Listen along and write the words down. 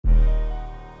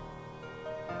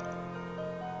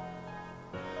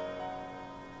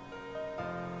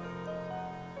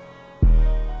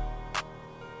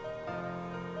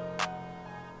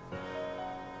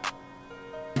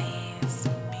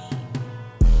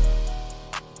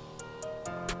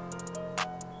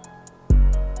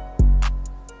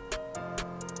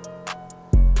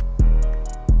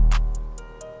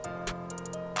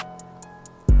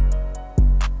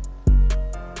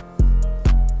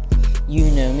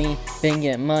me, been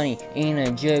getting money, ain't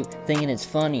a joke, thinking it's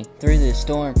funny. Through the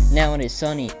storm, now it is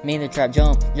sunny. Made the trap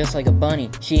jump, just like a bunny.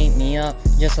 She ate me up,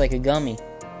 just like a gummy.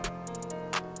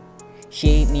 She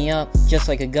ate me up, just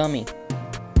like a gummy.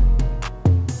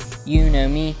 You know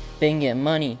me, been getting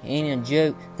money, ain't a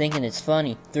joke, thinking it's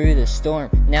funny. Through the storm,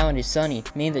 now it is sunny.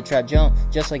 Made the trap jump,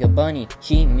 just like a bunny.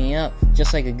 She ate me up,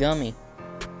 just like a gummy.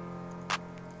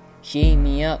 She ate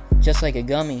me up, just like a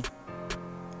gummy.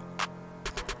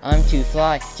 I'm too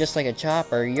fly, just like a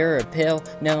chopper. You're a pill,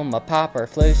 no I'm a popper.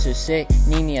 Flow so sick,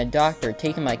 need me a doctor.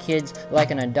 Taking my kids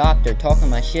like an adopter. Talking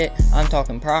my shit, I'm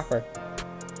talking proper.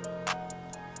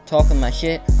 Talking my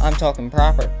shit, I'm talking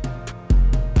proper.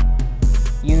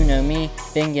 You know me,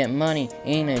 been getting money,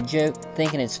 ain't a joke,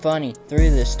 thinking it's funny.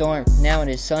 Through the storm, now it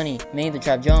is sunny. Made the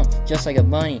trap jump, just like a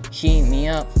bunny. She ate me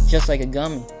up, just like a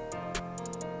gummy.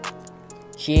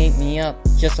 She ate me up,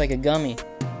 just like a gummy.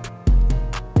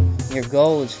 Your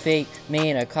goal is fake,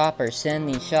 made a copper. Send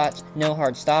these shots, no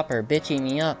hard stopper. Bitch ate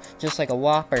me up, just like a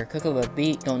whopper. Cook up a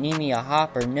beat, don't need me a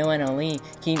hopper. No NLE,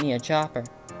 keep me a chopper.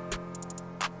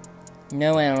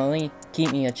 No NLE,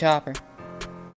 keep me a chopper.